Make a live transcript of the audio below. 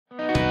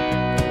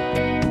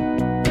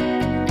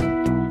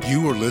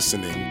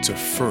listening to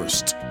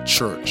First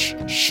Church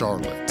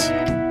Charlotte.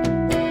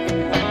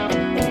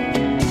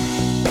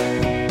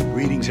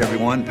 Greetings,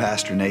 everyone.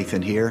 Pastor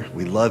Nathan here.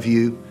 We love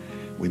you.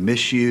 We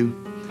miss you.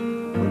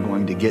 We're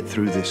going to get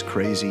through this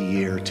crazy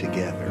year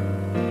together.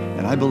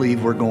 And I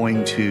believe we're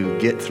going to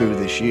get through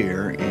this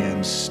year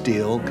and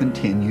still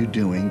continue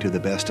doing, to the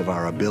best of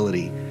our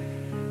ability,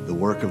 the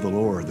work of the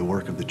Lord, the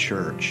work of the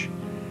church.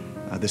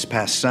 This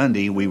past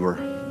Sunday, we were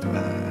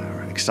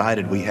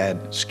excited. We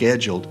had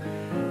scheduled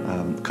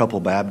a couple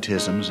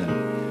baptisms,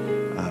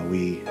 and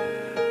we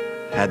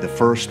had the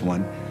first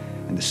one,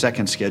 and the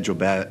second scheduled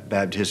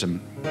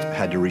baptism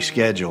had to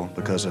reschedule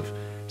because of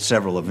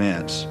several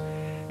events.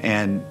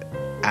 And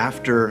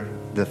after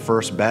the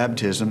first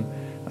baptism,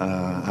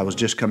 I was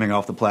just coming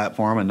off the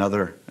platform.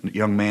 Another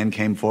young man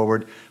came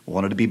forward,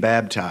 wanted to be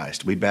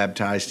baptized. We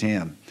baptized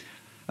him.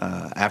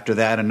 After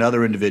that,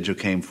 another individual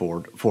came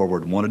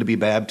forward, wanted to be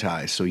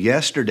baptized. So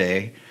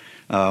yesterday,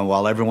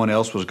 while everyone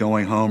else was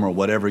going home or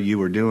whatever you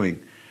were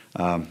doing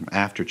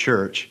after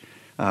church,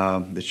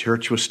 the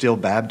church was still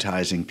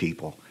baptizing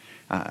people.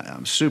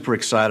 I'm super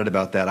excited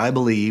about that. I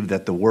believe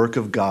that the work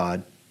of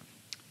God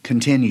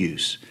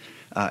continues.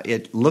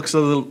 It looks a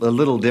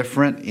little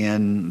different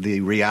in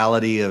the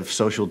reality of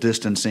social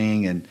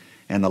distancing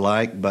and the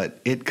like, but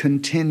it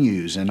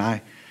continues, and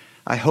I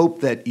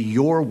hope that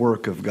your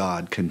work of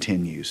God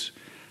continues.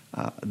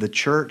 The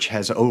church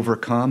has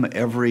overcome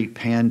every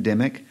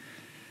pandemic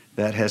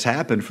that has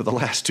happened for the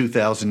last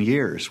 2,000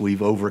 years.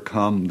 We've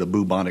overcome the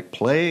bubonic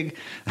plague.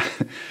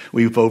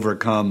 We've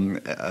overcome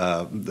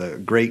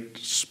the great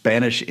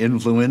Spanish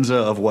influenza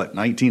of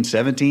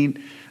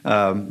 1917?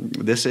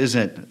 This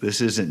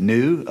isn't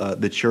new.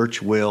 The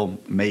church will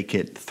make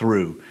it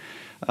through.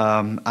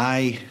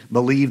 I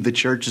believe the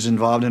church is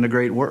involved in a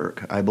great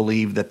work. I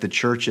believe that the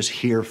church is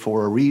here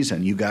for a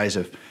reason. You guys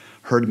have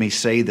heard me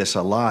say this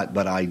a lot,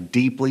 but I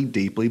deeply,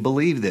 deeply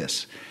believe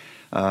this.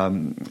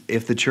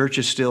 If the church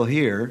is still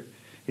here,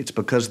 it's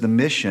because the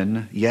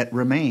mission yet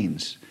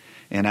remains.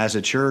 And as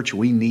a church,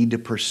 we need to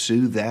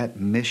pursue that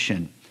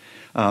mission.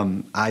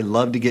 I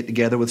love to get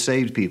together with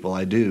saved people.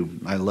 I do.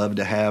 I love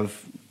to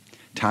have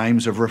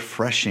times of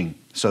refreshing,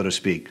 so to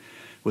speak,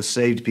 with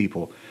saved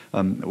people.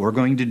 We're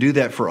going to do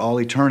that for all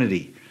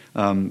eternity.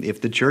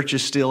 If the church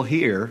is still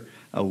here,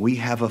 we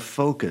have a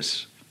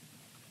focus.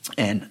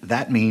 And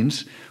that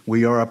means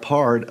we are a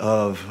part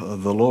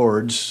of the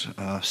Lord's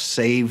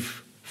Save,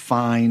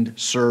 Find,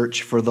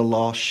 Search for the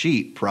Lost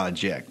Sheep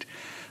project.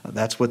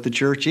 That's what the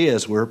church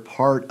is. We're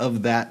part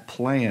of that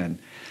plan.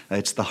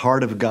 It's the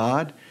heart of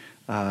God.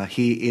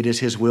 It is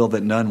His will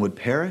that none would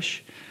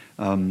perish.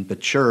 The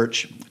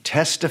church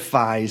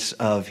testifies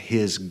of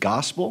His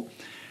gospel,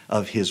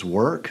 of His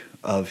work,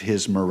 of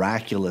His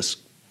miraculous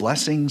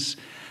blessings.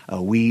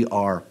 We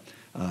are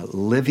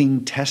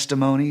living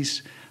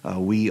testimonies.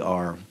 We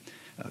are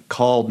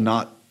called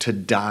not to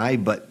die,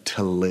 but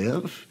to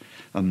live.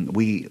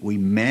 We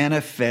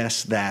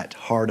manifest that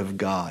heart of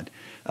God.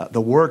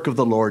 The work of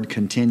the Lord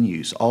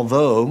continues,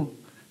 although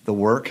the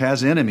work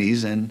has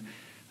enemies, and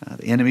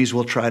the enemies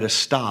will try to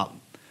stop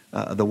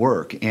the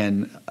work.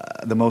 And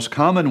the most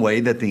common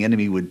way that the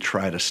enemy would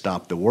try to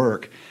stop the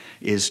work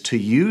is to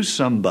use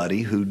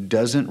somebody who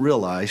doesn't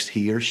realize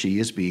he or she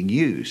is being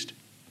used.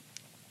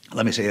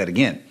 Let me say that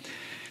again.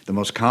 The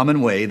most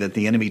common way that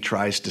the enemy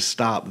tries to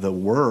stop the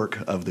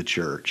work of the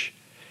church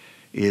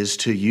is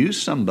to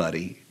use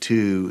somebody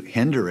to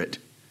hinder it,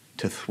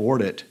 to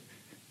thwart it,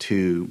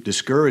 to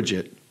discourage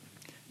it,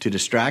 to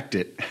distract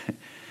it,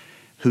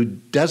 who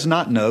does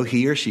not know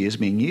he or she is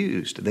being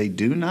used. They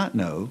do not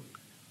know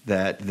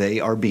that they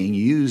are being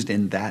used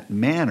in that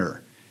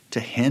manner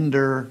to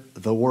hinder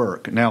the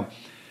work. Now,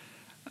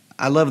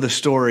 I love the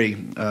story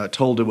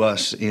told to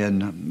us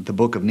in the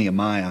book of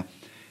Nehemiah.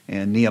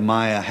 And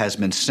Nehemiah has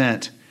been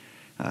sent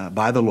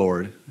by the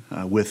Lord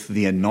with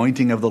the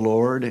anointing of the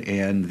Lord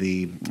and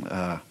the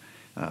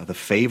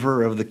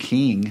favor of the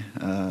king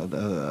of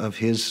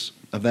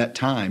that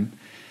time.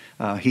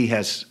 He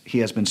has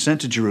been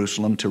sent to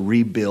Jerusalem to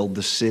rebuild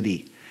the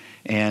city.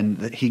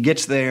 And he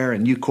gets there,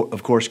 and you,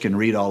 of course, can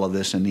read all of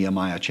this in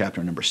Nehemiah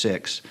chapter number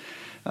 6.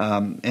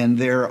 And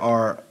there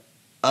are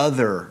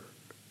other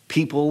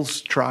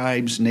peoples,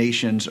 tribes,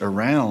 nations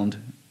around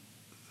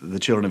the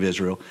children of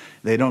Israel.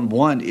 They don't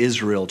want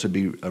Israel to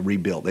be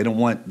rebuilt. They don't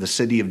want the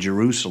city of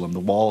Jerusalem, the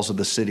walls of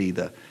the city,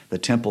 the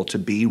temple to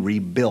be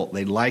rebuilt.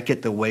 They like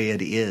it the way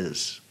it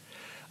is.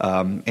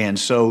 And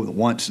so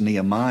once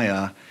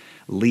Nehemiah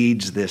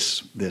leads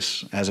this,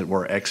 as it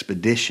were,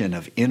 expedition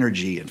of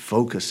energy and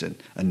focus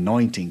and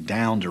anointing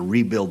down to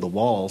rebuild the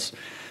walls,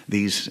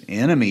 these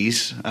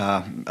enemies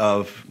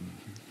of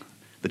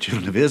the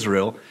children of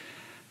Israel,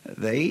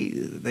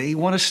 they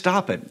want to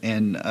stop it.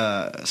 And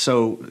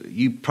so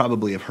you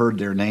probably have heard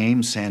their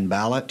names,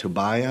 Sanballat,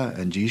 Tobiah,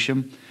 and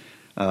Geshem.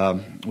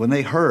 When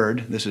they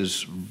heard, this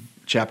is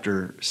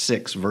chapter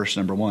 6, verse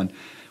number 1,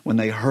 when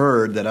they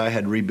heard that I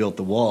had rebuilt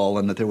the wall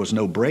and that there was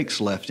no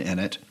breaks left in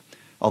it,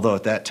 although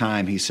at that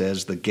time, he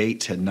says, the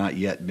gates had not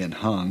yet been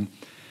hung,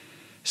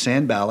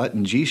 Sanballat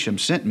and Geshem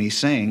sent me,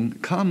 saying,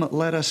 Come,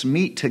 let us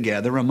meet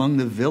together among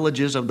the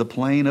villages of the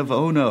plain of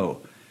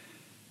Ono.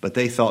 But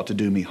they thought to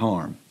do me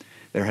harm.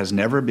 There has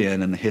never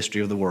been in the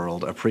history of the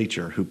world a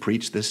preacher who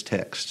preached this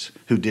text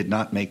who did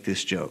not make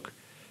this joke.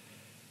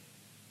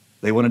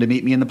 They wanted to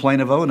meet me in the plain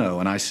of Ono,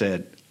 and I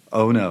said,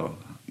 Oh no,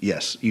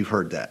 yes, you've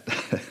heard that.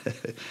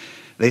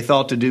 They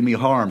thought to do me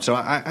harm. So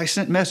I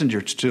sent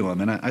messengers to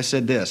them, and I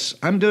said this,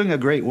 I'm doing a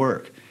great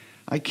work.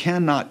 I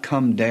cannot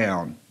come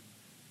down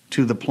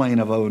to the plain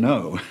of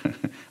Ono.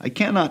 I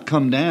cannot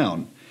come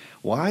down.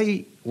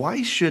 Why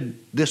should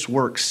this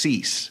work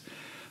cease?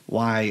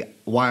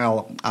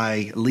 While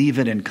I leave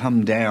it and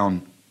come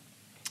down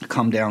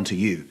to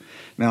you?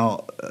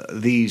 Now,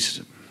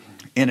 these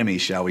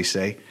enemies, shall we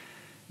say,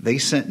 they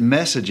sent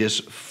messages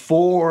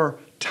 4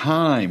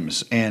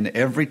 times, and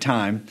every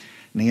time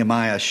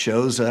Nehemiah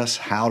shows us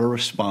how to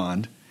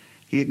respond,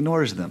 he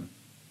ignores them.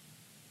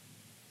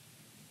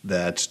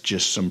 That's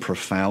just some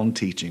profound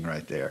teaching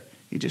right there.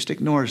 He just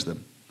ignores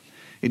them.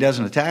 He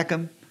doesn't attack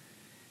them.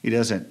 He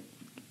doesn't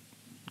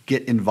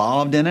get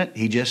involved in it.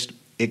 He just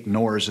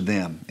ignores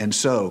them. And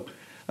so,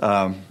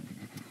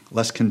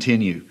 let's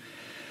continue.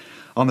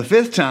 On the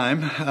 5th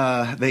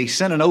time, they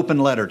sent an open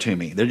letter to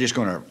me. They're just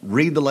going to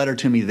read the letter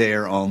to me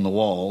there on the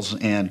walls.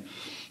 And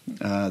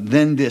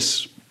then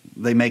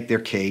they make their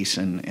case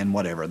and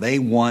whatever. They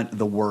want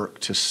the work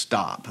to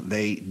stop.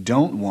 They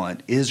don't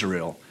want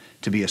Israel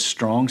to be a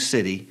strong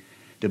city,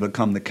 to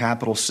become the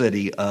capital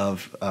city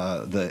of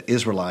the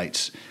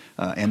Israelites,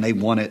 and they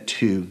want it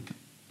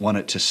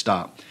to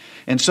stop.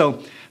 And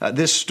so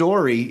this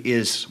story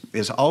is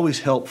always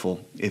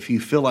helpful if you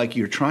feel like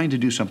you're trying to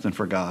do something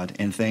for God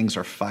and things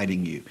are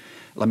fighting you.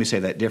 Let me say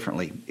that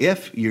differently.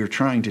 If you're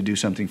trying to do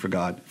something for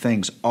God,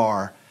 things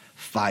are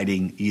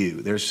fighting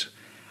you.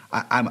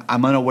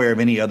 I'm unaware of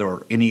any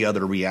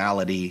other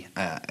reality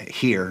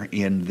here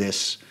in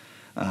this.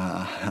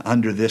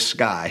 Under this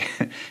sky,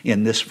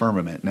 in this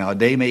firmament. Now, a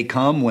day may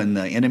come when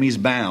the enemy's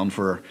bound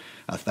for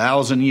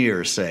 1,000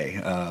 years, say,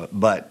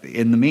 but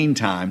in the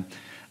meantime,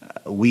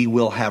 we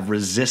will have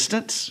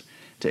resistance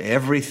to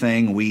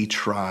everything we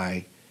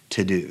try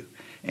to do.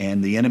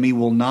 And the enemy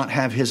will not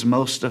have his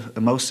most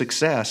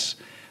success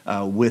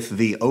with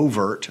the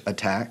overt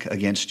attack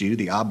against you,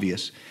 the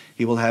obvious.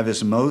 He will have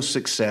his most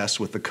success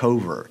with the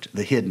covert,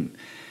 the hidden.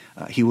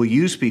 He will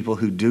use people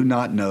who do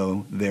not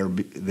know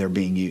they're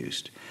being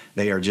used.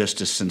 They are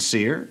just as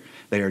sincere.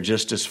 They are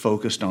just as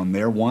focused on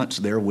their wants,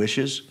 their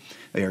wishes.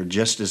 They are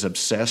just as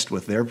obsessed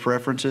with their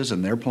preferences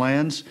and their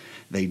plans.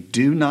 They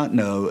do not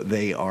know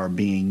they are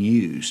being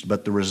used.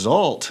 But the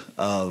result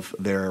of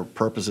their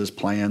purposes,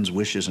 plans,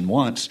 wishes, and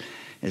wants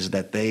is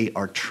that they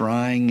are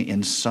trying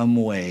in some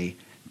way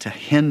to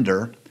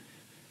hinder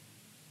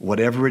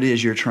whatever it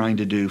is you're trying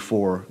to do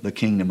for the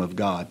kingdom of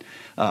God.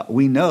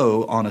 We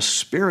know on a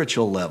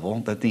spiritual level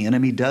that the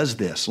enemy does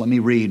this. Let me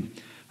read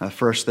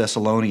 1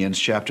 Thessalonians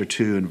chapter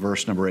 2 and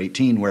verse number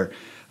 18, where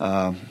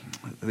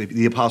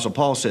the Apostle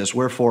Paul says,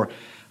 Wherefore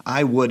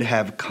I would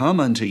have come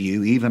unto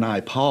you, even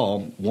I,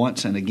 Paul,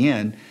 once and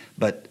again,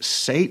 but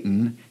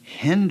Satan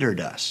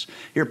hindered us.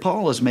 Here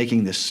Paul is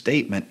making this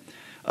statement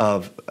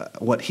of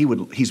what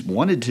he's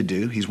wanted to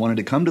do. He's wanted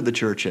to come to the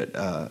church at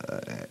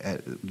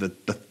the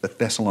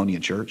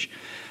Thessalonian church,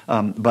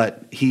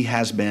 but he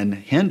has been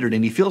hindered,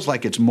 and he feels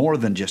like it's more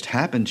than just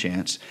happen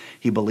chance.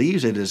 He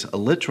believes it is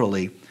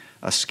literally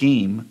a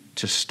scheme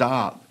to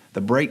stop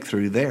the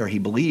breakthrough there. He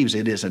believes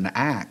it is an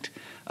act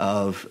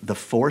of the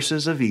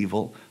forces of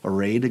evil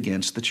arrayed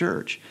against the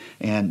church.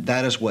 And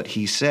that is what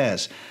he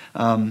says.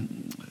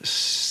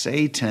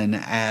 Satan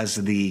as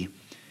the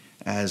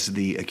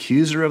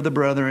accuser of the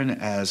brethren,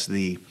 as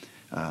the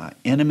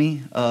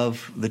enemy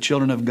of the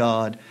children of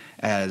God,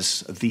 as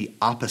the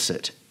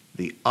opposite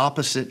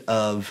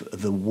of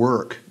the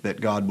work that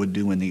God would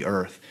do in the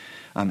earth.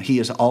 He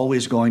is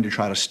always going to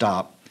try to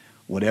stop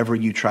whatever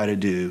you try to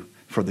do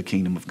for the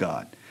kingdom of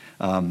God.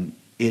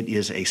 It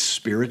is a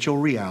spiritual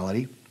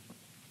reality,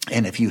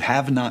 and if you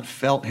have not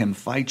felt him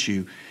fight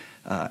you,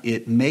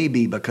 it may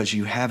be because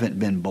you haven't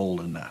been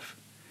bold enough.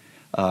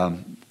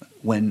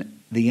 When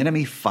the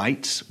enemy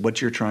fights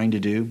what you're trying to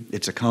do,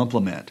 it's a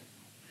compliment.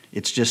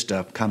 It's just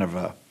a kind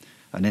of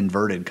an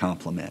inverted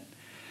compliment.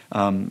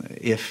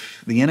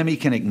 If the enemy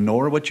can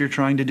ignore what you're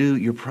trying to do,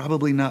 you're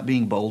probably not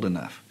being bold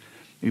enough.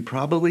 You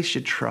probably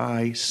should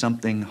try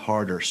something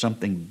harder,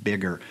 something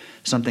bigger,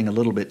 something a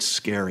little bit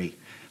scary.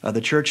 The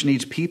church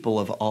needs people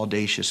of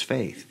audacious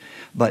faith,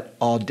 but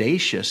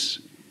audacious,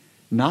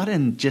 not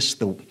in just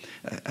the.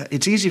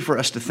 It's easy for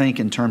us to think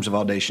in terms of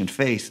audacious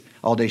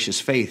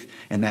faith,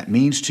 and that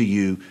means to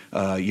you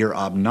you're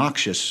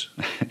obnoxious.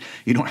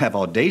 You don't have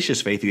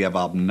audacious faith; you have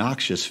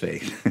obnoxious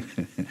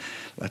faith.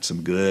 That's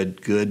some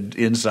good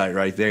insight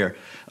right there.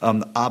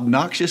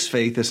 Obnoxious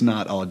faith is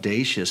not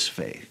audacious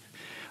faith.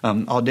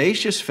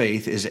 Audacious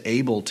faith is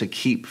able to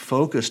keep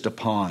focused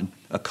upon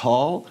a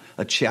call,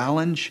 a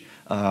challenge,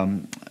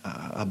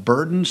 a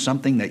burden,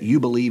 something that you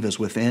believe is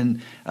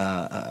within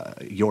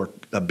your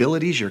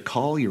abilities, your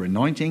call, your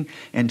anointing,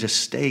 and to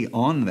stay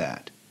on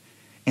that.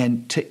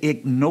 and to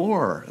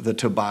ignore the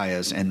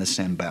Tobiahs and the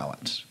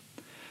Sanballats,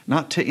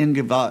 not to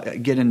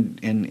get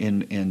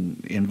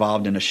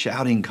involved in a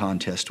shouting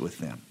contest with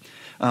them.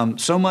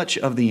 So much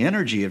of the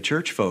energy of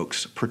church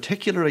folks,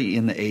 particularly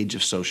in the age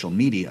of social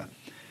media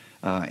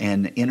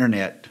and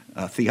internet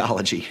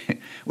theology,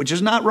 which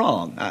is not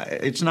wrong.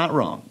 It's not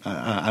wrong.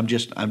 I'm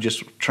just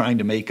trying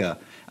to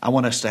I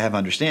want us to have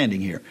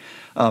understanding here,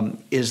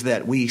 is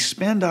that we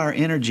spend our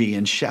energy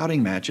in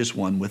shouting matches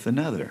one with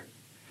another.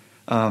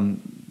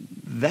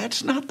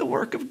 That's not the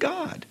work of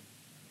God.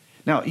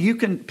 Now, you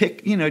can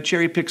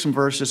cherry pick some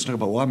verses and talk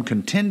about, well, I'm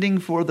contending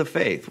for the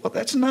faith. Well,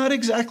 that's not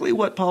exactly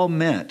what Paul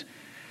meant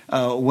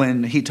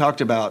when he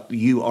talked about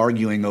you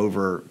arguing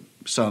over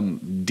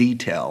some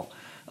detail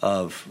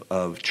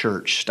of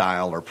church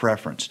style or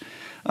preference.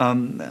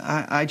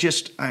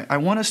 I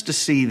want us to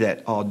see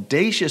that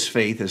audacious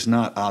faith is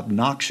not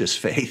obnoxious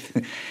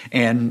faith,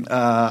 and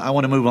I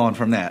want to move on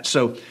from that.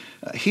 So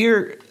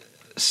here,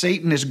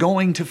 Satan is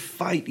going to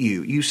fight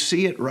you. You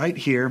see it right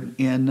here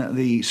in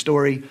the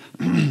story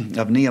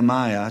of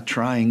Nehemiah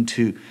trying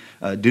to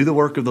do the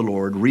work of the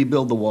Lord,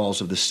 rebuild the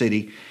walls of the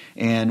city.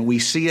 And we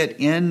see it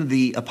in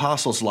the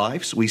apostles'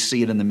 lives. We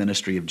see it in the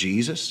ministry of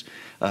Jesus.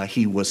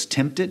 He was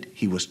tempted.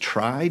 He was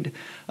tried.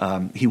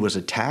 He was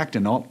attacked.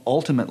 And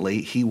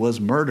ultimately, he was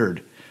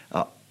murdered,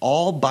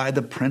 all by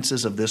the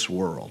princes of this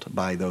world,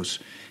 by those,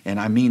 and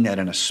I mean that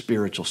in a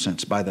spiritual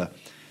sense, by the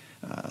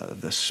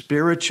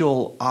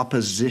spiritual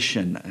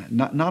opposition,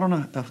 not on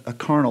a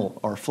carnal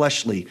or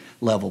fleshly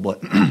level,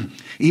 but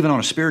even on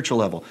a spiritual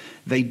level.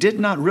 They did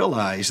not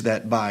realize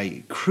that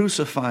by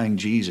crucifying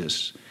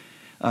Jesus,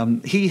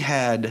 he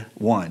had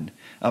won.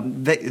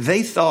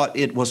 They thought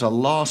it was a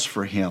loss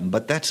for him,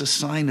 but that's a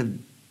sign of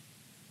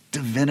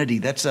divinity.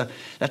 That's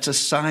a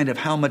sign of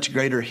how much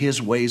greater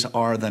his ways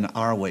are than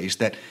our ways,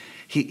 that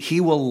he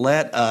will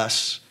let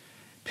us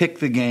pick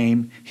the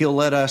game. He'll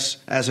let us,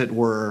 as it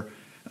were,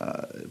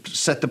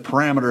 set the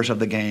parameters of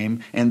the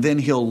game, and then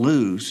he'll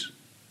lose.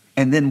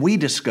 And then we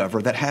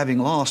discover that having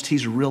lost,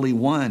 he's really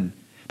won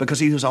because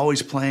he was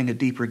always playing a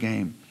deeper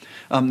game.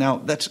 Now,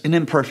 that's an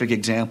imperfect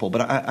example,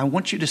 but I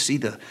want you to see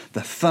the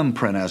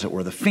thumbprint, as it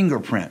were, the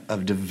fingerprint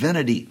of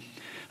divinity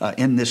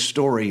in this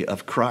story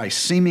of Christ,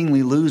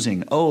 seemingly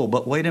losing. Oh,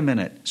 but wait a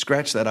minute,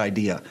 scratch that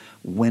idea,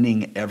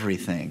 winning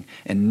everything,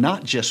 and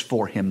not just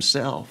for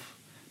himself,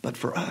 but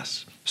for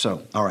us.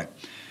 So, all right,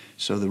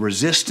 so the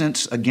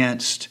resistance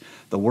against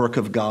the work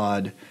of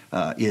God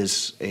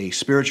is a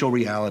spiritual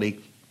reality.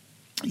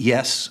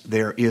 Yes,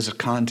 there is a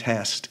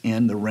contest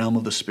in the realm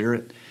of the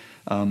Spirit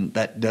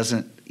that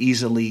doesn't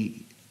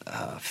easily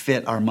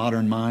fit our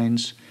modern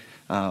minds,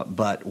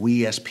 but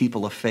we as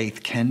people of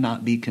faith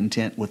cannot be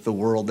content with the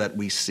world that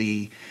we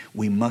see.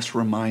 We must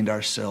remind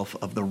ourselves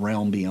of the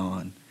realm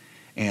beyond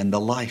and the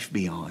life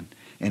beyond,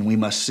 and we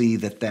must see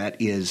that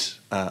is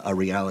a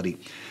reality.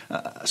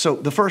 So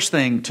the first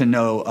thing to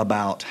know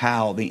about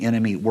how the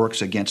enemy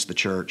works against the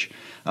church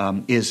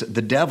is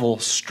the devil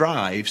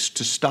strives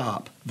to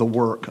stop the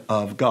work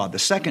of God. The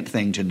second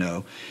thing to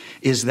know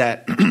is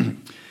that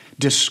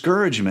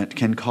discouragement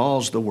can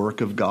cause the work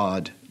of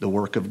God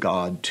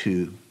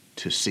to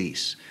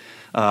cease.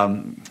 Let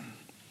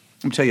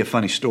me tell you a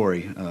funny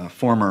story. A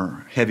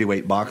former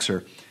heavyweight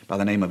boxer by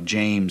the name of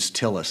James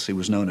Tillis, he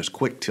was known as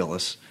Quick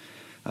Tillis.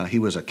 He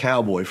was a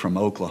cowboy from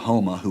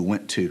Oklahoma who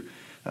went to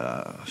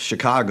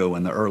Chicago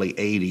in the early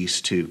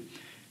 80s to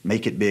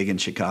make it big in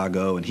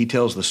Chicago. And he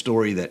tells the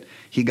story that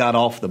he got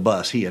off the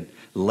bus. He had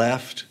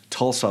left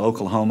Tulsa,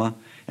 Oklahoma,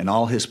 and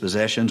all his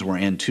possessions were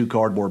in 2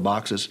 cardboard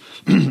boxes.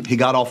 He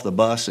got off the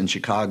bus in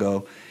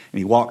Chicago, and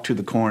he walked to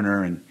the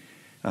corner, and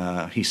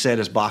he set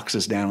his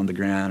boxes down on the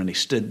ground, and he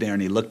stood there,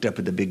 and he looked up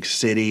at the big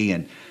city.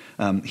 And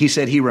he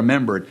said he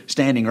remembered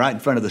standing right in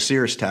front of the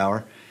Sears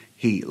Tower.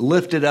 He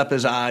lifted up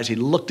his eyes, he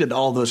looked at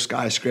all those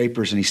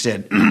skyscrapers, and he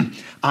said,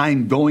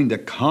 I'm going to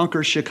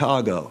conquer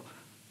Chicago.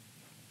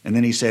 And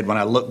then he said, when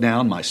I looked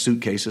down, my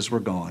suitcases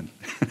were gone.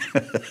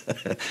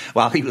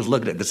 While he was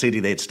looking at the city,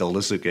 they had stole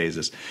the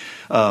suitcases.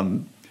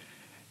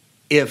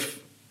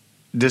 If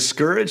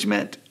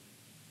discouragement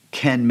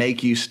can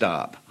make you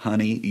stop,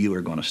 honey, you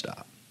are going to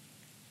stop.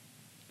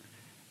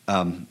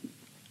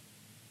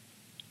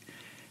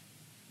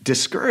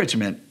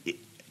 Discouragement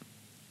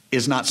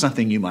is not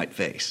something you might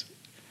face.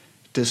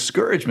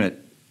 Discouragement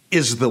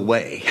is the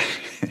way.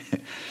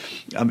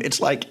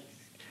 It's like,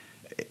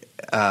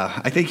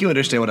 I think you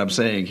understand what I'm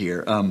saying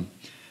here.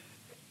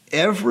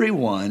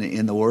 Everyone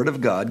in the Word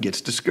of God gets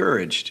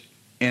discouraged.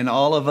 And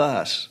all of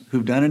us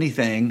who've done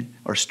anything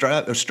or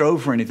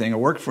strove for anything or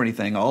worked for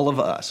anything, all of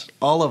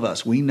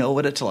us, we know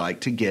what it's like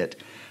to get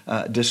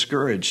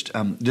discouraged.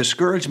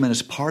 Discouragement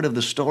is part of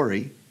the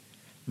story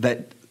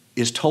that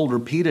is told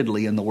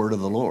repeatedly in the Word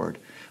of the Lord,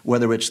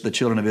 whether it's the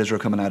children of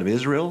Israel coming out of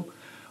Israel,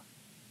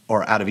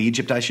 or out of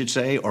Egypt, I should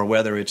say, or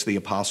whether it's the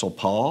Apostle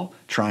Paul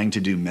trying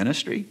to do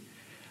ministry.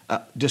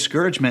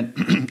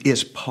 Discouragement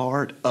is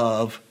part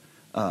of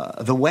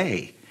the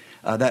way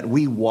that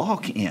we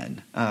walk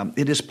in.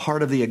 It is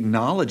part of the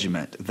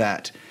acknowledgement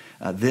that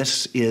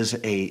this is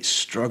a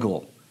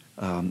struggle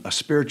a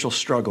spiritual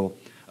struggle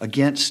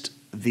against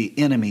the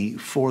enemy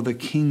for the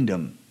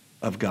kingdom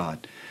of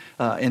God.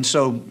 And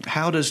so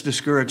how does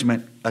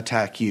discouragement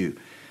attack you?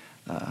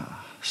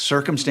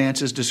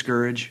 Circumstances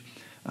discourage,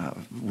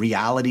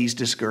 realities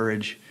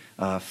discourage,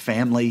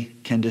 family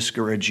can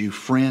discourage you,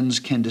 friends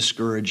can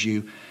discourage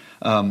you,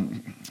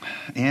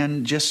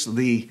 and just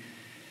the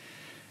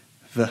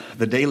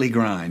daily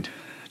grind,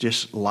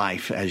 just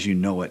life as you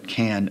know it,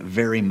 can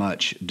very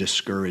much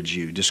discourage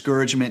you.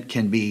 Discouragement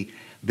can be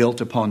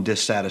built upon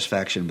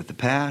dissatisfaction with the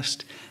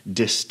past,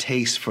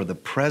 distaste for the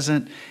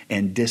present,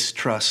 and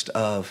distrust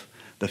of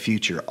the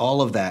future.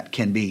 All of that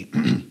can be,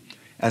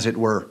 as it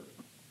were,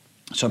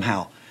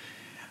 somehow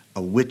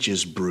a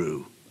witch's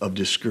brew of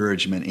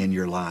discouragement in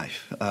your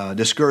life.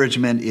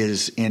 Discouragement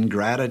is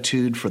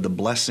ingratitude for the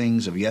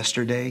blessings of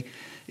yesterday.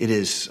 It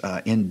is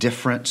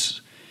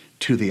indifference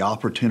to the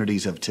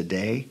opportunities of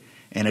today,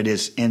 and it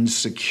is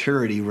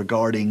insecurity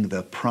regarding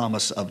the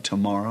promise of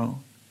tomorrow.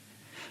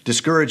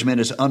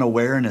 Discouragement is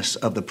unawareness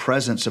of the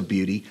presence of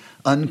beauty,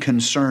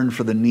 unconcern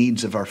for the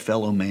needs of our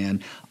fellow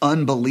man,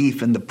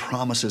 unbelief in the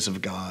promises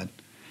of God.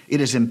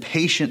 It is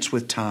impatience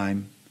with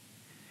time,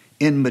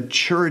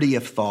 immaturity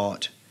of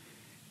thought,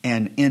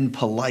 and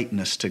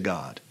impoliteness to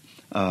God.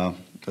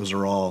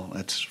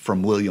 That's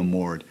from William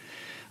Ward.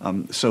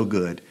 So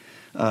good.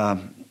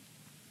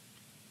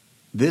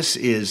 This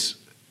is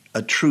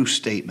a true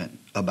statement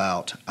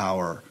about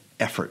our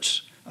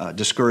efforts.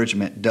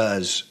 Discouragement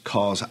does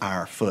cause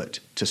our foot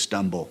to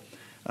stumble.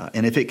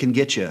 And if it can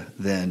get you,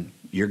 then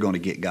you're going to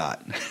get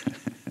got.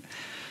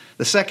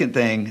 The second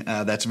thing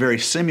that's very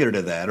similar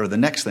to that, or the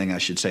next thing I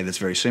should say that's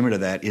very similar to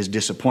that, is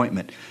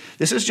disappointment.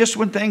 This is just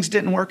when things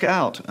didn't work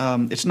out.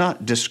 It's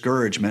not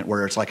discouragement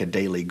where it's like a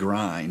daily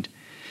grind.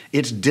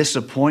 It's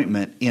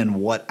disappointment in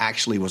what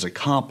actually was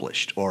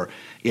accomplished, or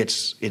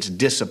it's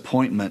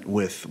disappointment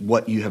with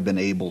what you have been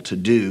able to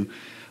do.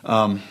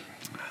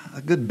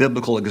 A good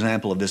biblical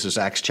example of this is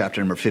Acts chapter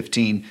number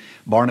 15.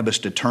 Barnabas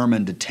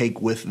determined to take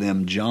with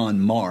them John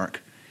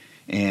Mark,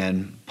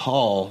 and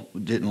Paul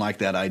didn't like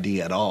that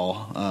idea at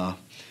all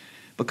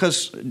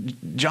because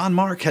John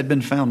Mark had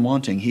been found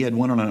wanting. He had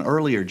went on an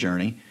earlier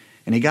journey,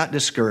 and he got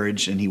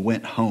discouraged, and he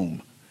went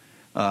home.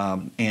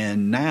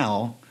 And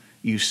now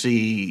you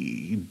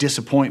see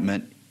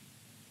disappointment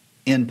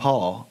in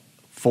Paul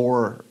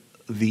for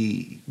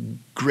the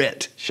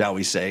grit, shall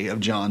we say,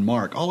 of John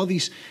Mark. All of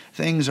these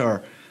things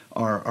are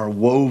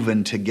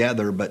woven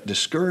together, but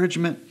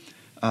discouragement,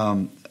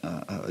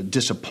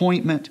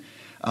 disappointment,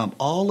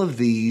 all of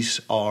these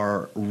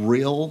are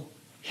real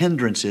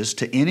hindrances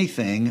to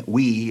anything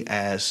we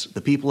as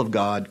the people of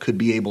God could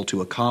be able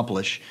to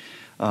accomplish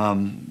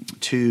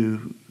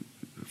to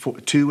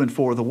and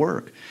for the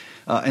work.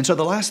 And so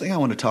the last thing I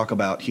want to talk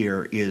about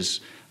here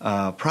is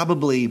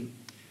probably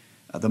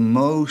the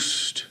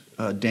most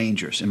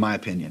dangerous, in my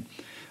opinion.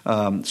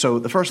 So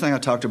the first thing I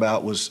talked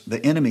about was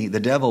the enemy, the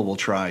devil, will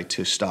try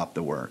to stop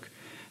the work.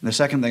 And the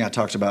second thing I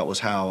talked about was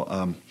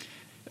how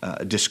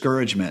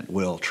discouragement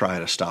will try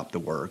to stop the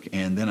work.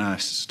 And then I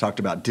talked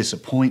about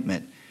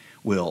disappointment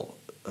will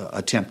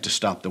attempt to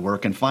stop the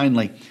work. And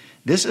finally,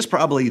 this is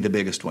probably the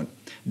biggest one.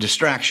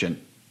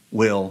 Distraction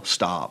will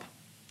stop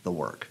the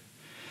work.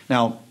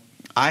 Now,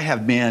 I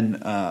have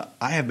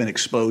been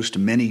exposed to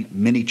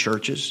many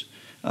churches.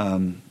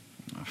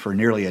 For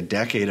nearly a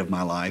decade of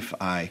my life,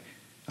 I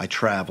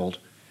traveled.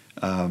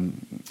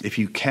 If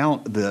you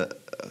count the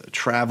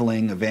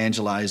traveling,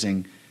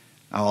 evangelizing,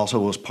 I also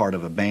was part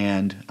of a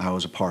band. I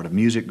was a part of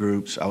music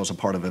groups. I was a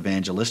part of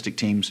evangelistic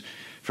teams.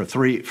 For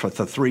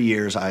the 3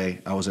 years I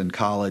was in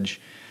college,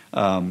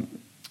 and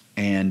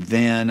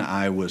then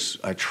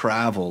I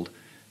traveled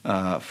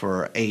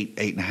for eight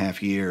and a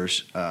half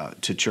years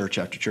to church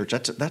after church.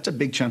 That's a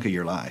big chunk of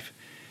your life.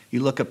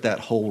 You look up that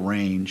whole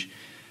range.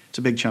 It's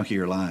a big chunk of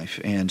your life,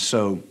 and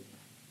so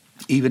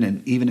even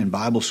in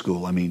Bible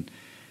school, I mean,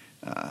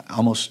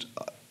 almost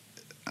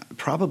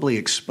probably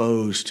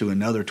exposed to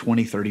another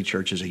 20, 30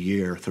 churches a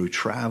year through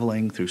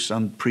traveling, through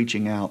some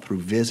preaching out, through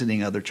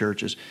visiting other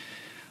churches.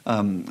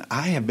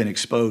 I have been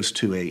exposed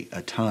to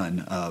a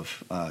ton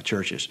of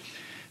churches.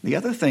 The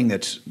other thing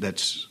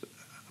that's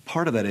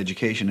part of that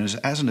education is,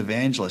 as an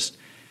evangelist,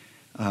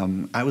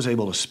 I was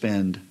able to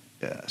spend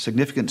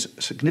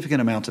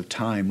significant amounts of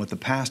time with the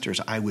pastors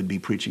I would be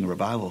preaching a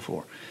revival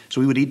for. So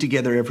we would eat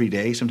together every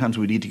day. Sometimes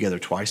we'd eat together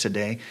twice a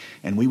day,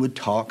 and we would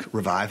talk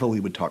revival.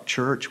 We would talk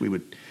church.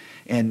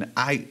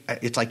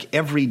 It's like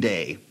every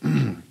day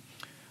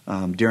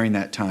during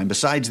that time,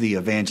 besides the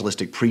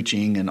evangelistic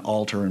preaching and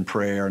altar and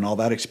prayer and all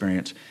that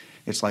experience,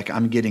 it's like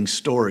I'm getting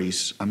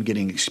stories, I'm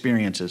getting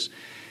experiences.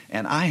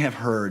 And I have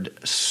heard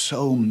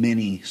so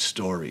many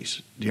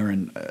stories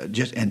during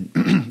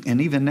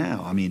and even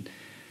now, I mean,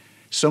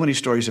 so many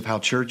stories of how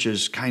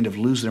churches kind of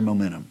lose their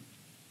momentum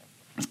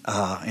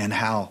and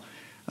how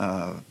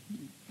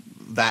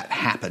that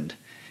happened.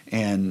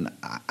 And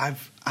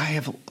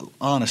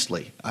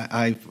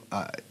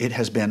it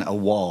has been a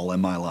wall in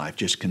my life,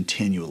 just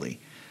continually,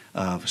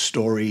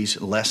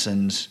 stories,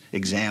 lessons,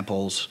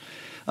 examples.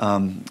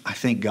 I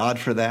thank God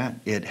for that.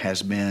 It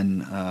has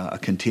been a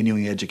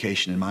continuing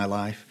education in my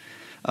life.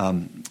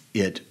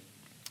 It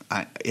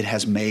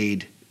has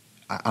made,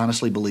 I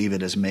honestly believe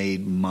it has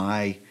made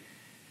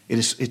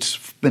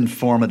it's been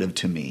formative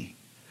to me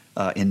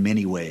in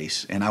many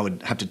ways. And I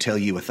would have to tell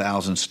you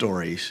 1,000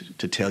 stories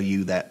to tell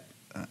you that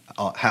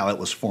how it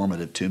was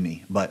formative to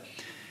me, but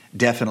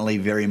definitely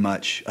very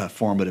much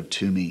formative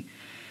to me.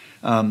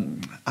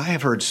 I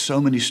have heard so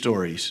many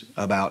stories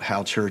about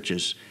how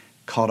churches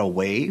caught a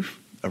wave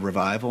of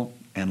revival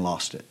and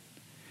lost it.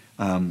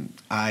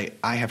 I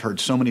have heard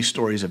so many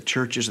stories of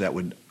churches that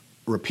would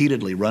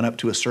repeatedly run up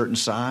to a certain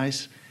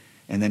size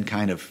and then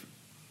kind of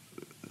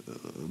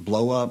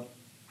blow up,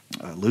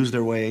 lose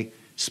their way,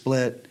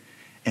 split,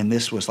 and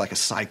this was like a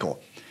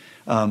cycle.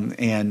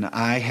 And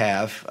I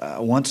have,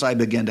 once I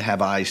began to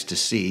have eyes to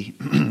see,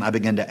 I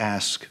began to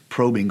ask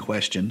probing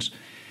questions.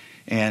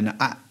 And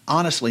I,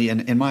 honestly,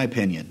 in my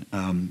opinion,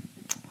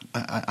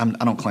 I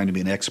don't claim to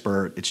be an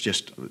expert. It's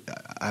just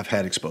I've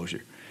had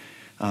exposure.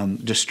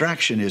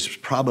 Distraction is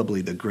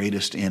probably the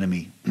greatest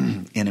enemy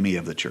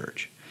of the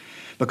church,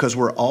 because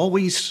we're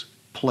always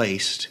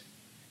placed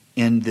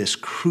in this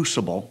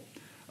crucible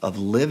of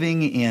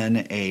living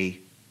in a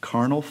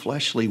carnal,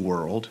 fleshly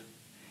world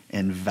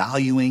and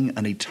valuing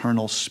an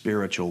eternal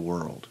spiritual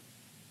world.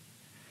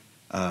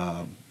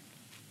 Let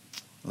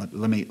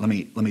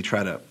me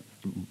try to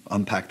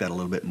unpack that a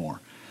little bit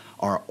more.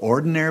 Our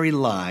ordinary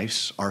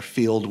lives are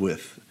filled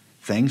with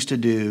things to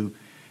do,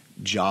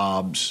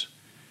 jobs,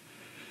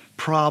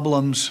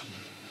 problems,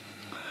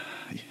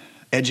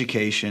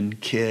 education,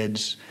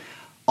 kids.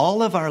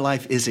 All of our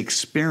life is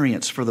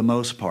experienced for the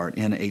most part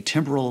in a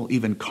temporal,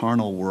 even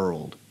carnal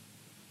world.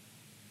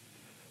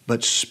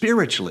 But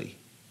spiritually,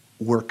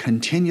 we're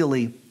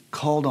continually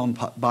called on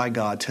by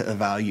God to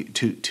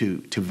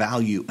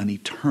value an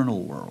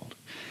eternal world.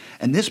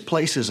 And this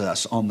places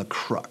us on the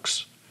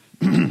crux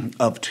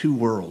of two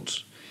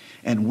worlds.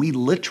 And we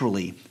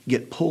literally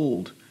get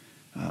pulled.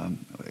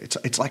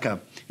 It's like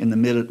in the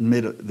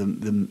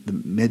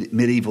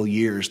medieval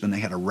years, then they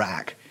had a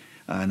rack.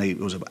 And it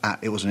was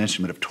an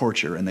instrument of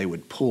torture, and they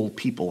would pull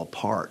people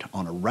apart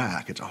on a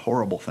rack. It's a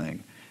horrible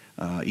thing,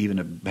 even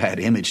a bad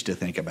image to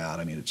think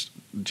about. I mean, it's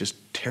just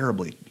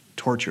terribly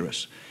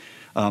torturous.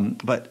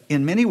 But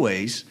in many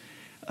ways,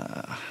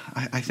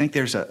 I think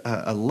there's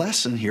a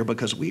lesson here,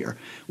 because we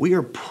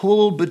are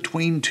pulled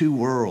between two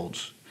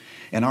worlds,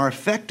 and our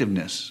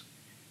effectiveness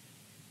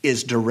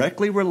is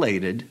directly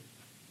related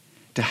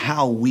to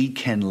how we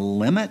can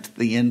limit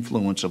the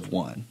influence of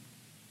one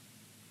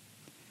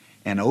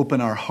and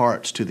open our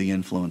hearts to the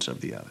influence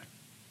of the other.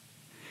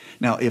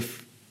 Now,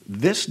 if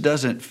this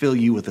doesn't fill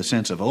you with a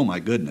sense of, oh my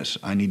goodness,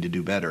 I need to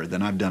do better,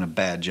 then I've done a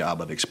bad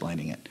job of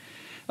explaining it.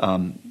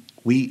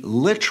 We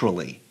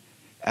literally,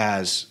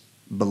 as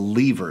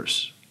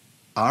believers,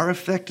 our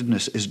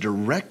effectiveness is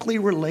directly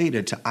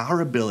related to our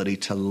ability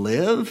to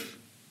live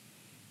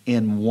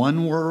in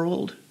one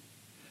world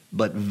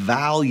but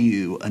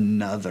value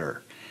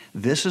another.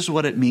 This is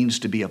what it means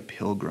to be a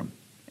pilgrim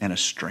and a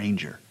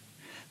stranger.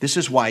 This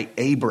is why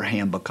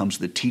Abraham becomes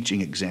the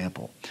teaching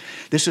example.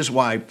 This is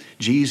why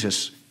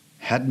Jesus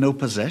had no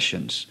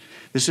possessions.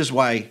 This is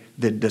why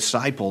the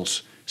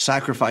disciples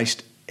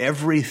sacrificed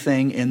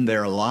everything in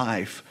their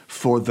life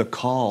for the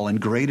call,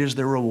 and great is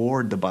their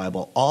reward, the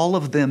Bible. All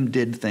of them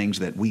did things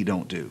that we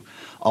don't do.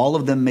 All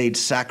of them made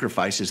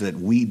sacrifices that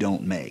we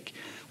don't make.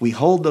 We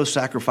hold those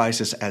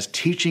sacrifices as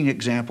teaching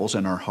examples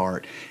in our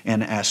heart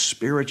and as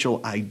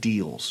spiritual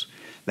ideals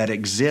that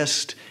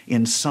exist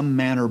in some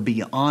manner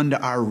beyond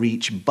our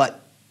reach, but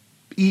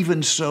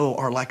even so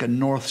are like a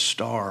north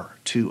star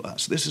to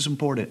us. This is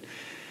important.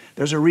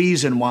 There's a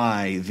reason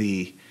why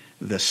the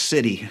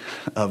city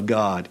of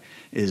God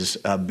is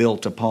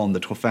built upon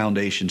the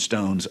foundation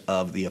stones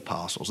of the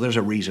apostles. There's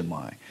a reason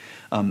why.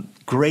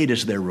 Great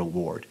is their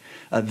reward.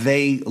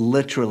 They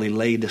literally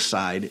laid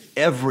aside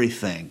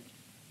everything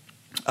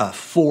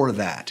for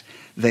that.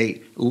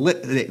 They,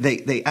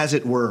 as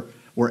it were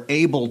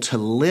able to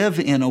live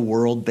in a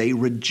world they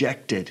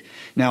rejected.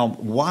 Now,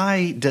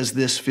 why does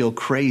this feel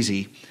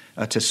crazy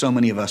to so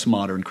many of us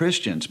modern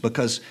Christians?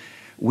 Because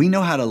we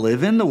know how to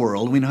live in the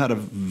world. We know how to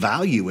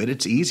value it.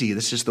 It's easy.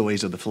 This is the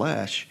ways of the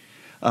flesh.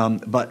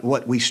 But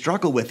what we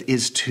struggle with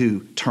is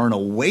to turn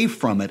away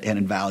from it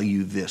and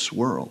value this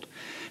world.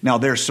 Now,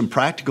 there's some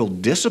practical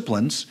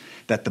disciplines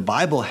that the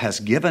Bible has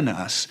given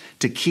us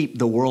to keep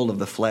the world of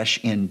the flesh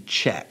in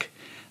check.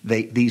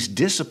 These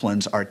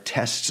disciplines are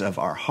tests of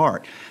our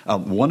heart.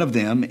 One of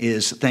them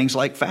is things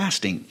like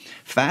fasting.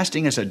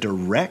 Fasting is a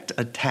direct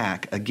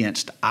attack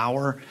against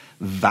our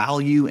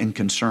value and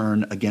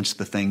concern against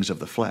the things of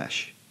the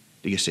flesh.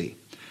 Do you see?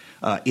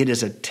 It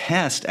is a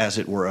test, as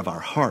it were, of our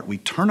heart. We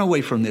turn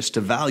away from this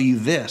to value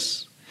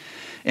this.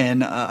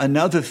 And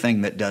another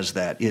thing that does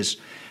that is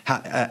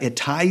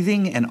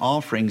tithing and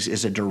offerings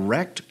is a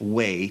direct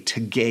way to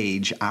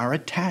gauge our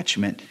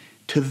attachment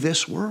to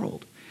this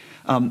world.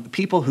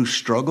 People who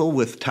struggle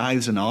with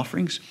tithes and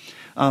offerings,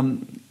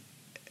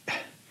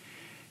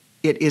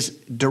 it is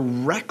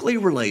directly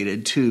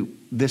related to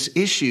this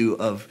issue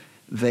of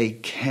they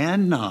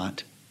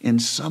cannot, in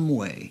some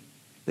way,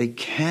 they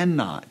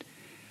cannot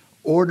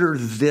order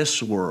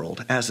this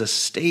world as a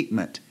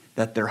statement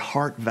that their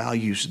heart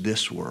values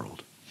this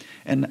world.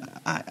 And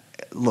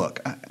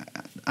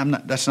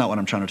that's not what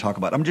I'm trying to talk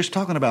about. I'm just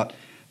talking about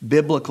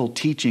biblical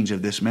teachings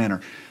of this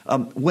manner.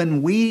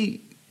 When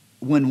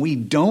we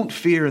don't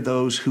fear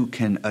those who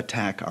can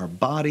attack our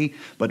body,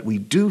 but we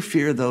do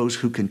fear those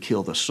who can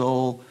kill the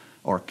soul,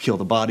 or kill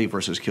the body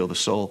versus kill the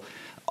soul,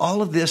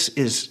 all of this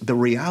is the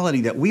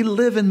reality that we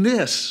live in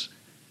this,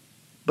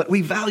 but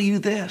we value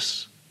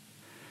this.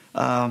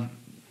 The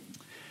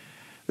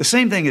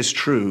same thing is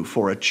true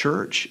for a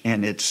church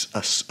and its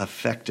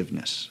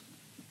effectiveness.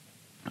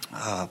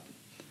 The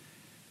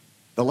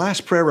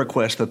last prayer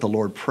request that the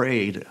Lord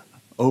prayed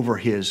over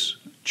His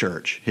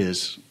church,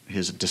 His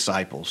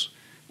disciples,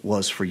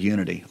 was for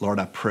unity. Lord,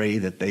 I pray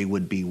that they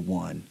would be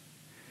one.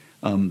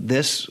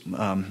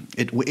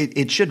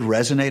 It should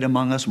resonate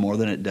among us more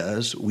than it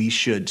does. We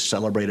should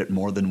celebrate it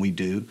more than we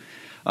do.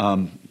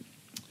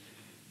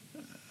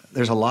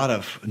 There's a lot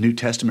of New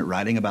Testament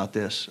writing about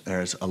this.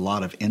 There's a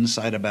lot of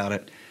insight about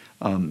it.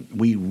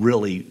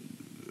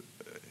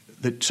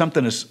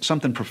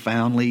 Something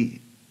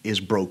profoundly is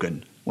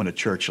broken when a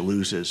church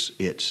loses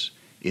its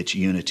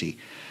unity.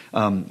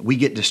 We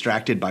get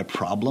distracted by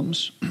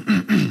problems.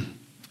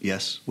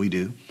 Yes, we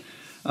do.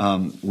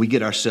 We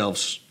make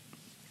ourselves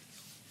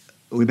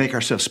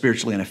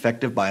spiritually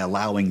ineffective by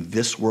allowing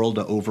this world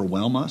to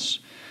overwhelm us.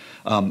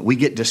 We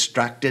get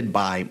distracted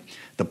by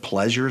the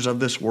pleasures of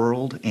this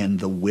world and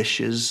the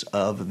wishes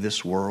of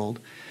this world.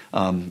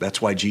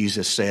 That's why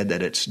Jesus said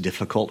that it's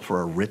difficult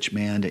for a rich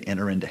man to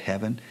enter into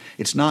heaven.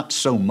 It's not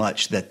so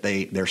much that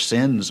their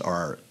sins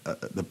are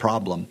the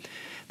problem.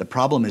 The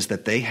problem is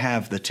that they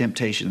have the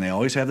temptation, they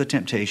always have the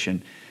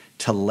temptation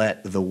to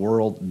let the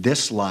world,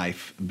 this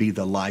life, be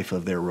the life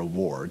of their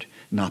reward,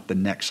 not the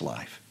next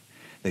life.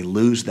 They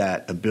lose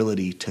that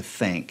ability to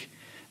think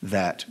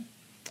that,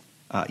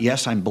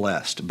 yes, I'm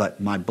blessed,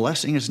 but my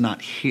blessing is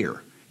not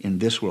here in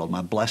this world.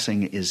 My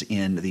blessing is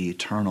in the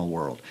eternal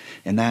world.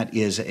 And that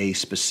is a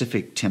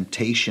specific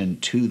temptation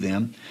to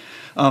them.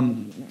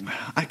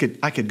 I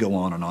could go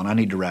on and on. I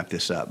need to wrap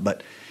this up.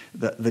 But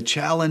the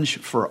challenge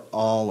for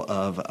all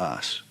of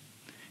us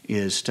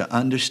is to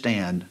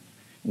understand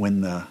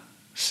when the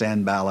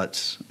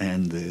Sanballats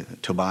and the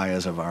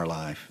Tobiahs of our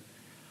life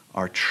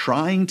are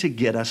trying to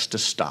get us to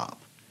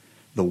stop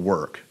the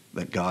work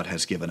that God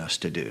has given us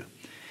to do.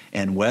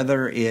 And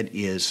whether it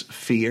is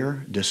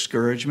fear,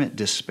 discouragement,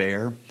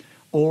 despair,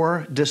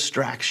 or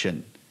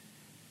distraction,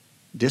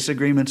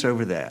 disagreements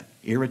over that,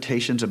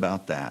 irritations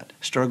about that,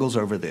 struggles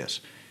over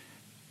this,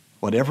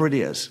 whatever it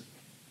is,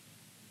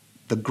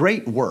 the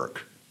great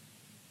work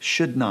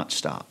should not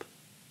stop.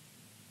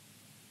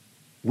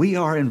 We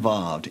are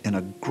involved in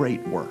a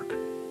great work,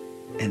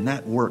 and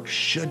that work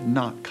should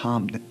not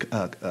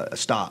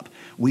stop.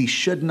 We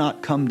should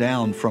not come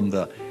down from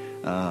the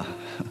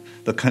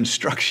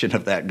construction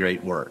of that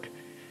great work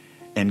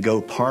and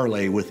go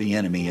parley with the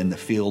enemy in the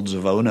fields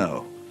of oh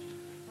no,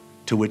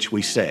 to which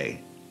we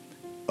say,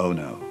 oh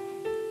no.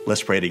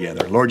 Let's pray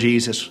together. Lord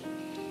Jesus,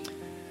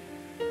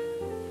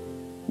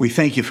 we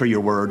thank you for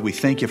your word. We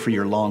thank you for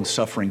your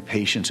long-suffering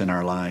patience in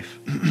our life.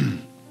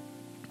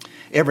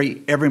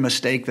 Every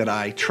mistake that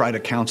I try to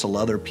counsel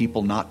other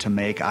people not to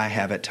make, I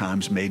have at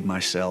times made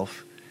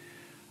myself.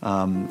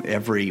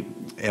 Every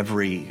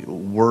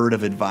word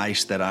of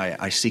advice that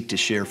I seek to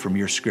share from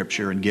your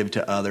scripture and give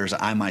to others,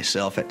 I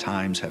myself at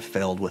times have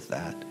failed with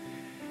that.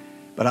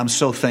 But I'm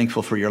so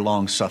thankful for your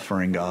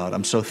long-suffering, God.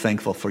 I'm so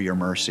thankful for your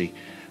mercy.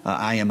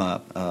 I am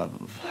a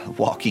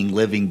walking,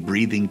 living,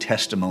 breathing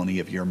testimony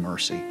of your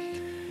mercy.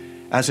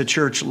 As a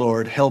church,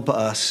 Lord, help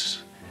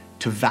us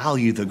to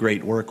value the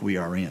great work we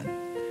are in.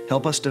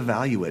 Help us to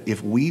value it.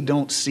 If we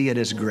don't see it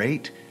as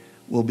great,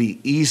 we'll be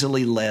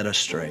easily led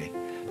astray.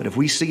 But if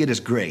we see it as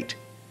great,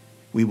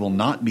 we will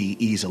not be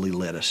easily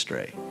led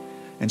astray.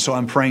 And so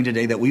I'm praying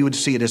today that we would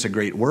see it as a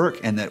great work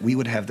and that we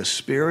would have the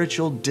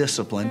spiritual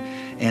discipline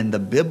and the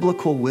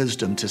biblical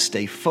wisdom to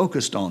stay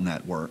focused on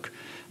that work,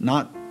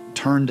 not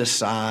turned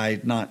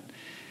aside, not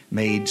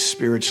made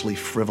spiritually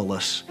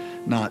frivolous,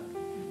 not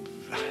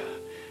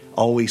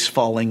always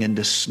falling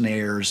into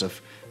snares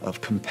of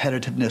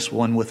competitiveness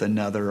one with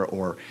another,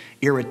 or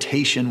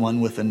irritation one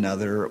with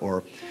another,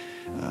 or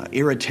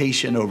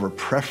irritation over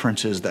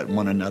preferences that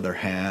one another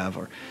have,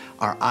 or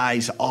our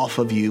eyes off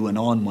of you and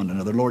on one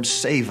another. Lord,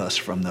 save us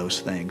from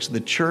those things.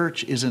 The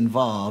church is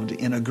involved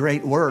in a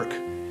great work.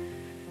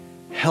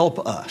 Help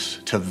us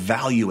to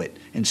value it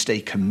and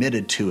stay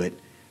committed to it.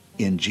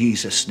 In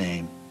Jesus'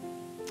 name,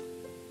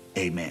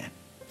 amen.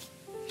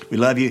 We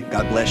love you.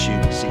 God bless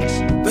you. See you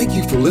soon. Thank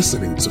you for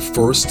listening to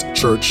First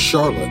Church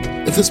Charlotte.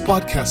 If this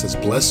podcast has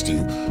blessed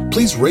you,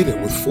 please rate it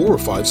with 4 or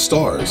 5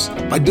 stars.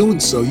 By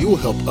doing so, you will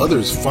help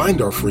others find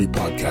our free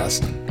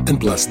podcast and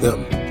bless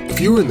them. If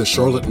If you're in the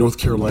Charlotte, North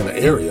Carolina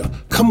area,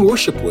 come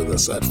worship with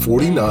us at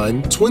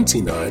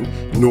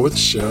 4929 North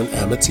Sharon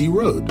Amity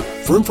Road.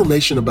 For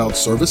information about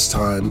service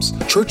times,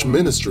 church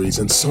ministries,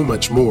 and so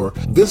much more,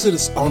 visit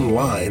us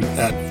online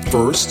at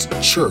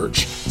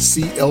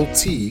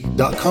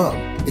firstchurchclt.com.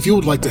 If you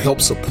would like to help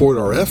support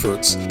our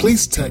efforts,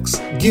 please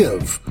text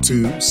GIVE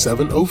to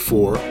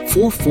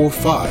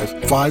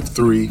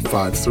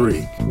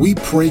 704-445-5353. We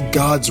pray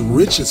God's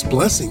richest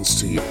blessings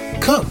to you.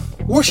 Come,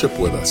 worship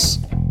with us.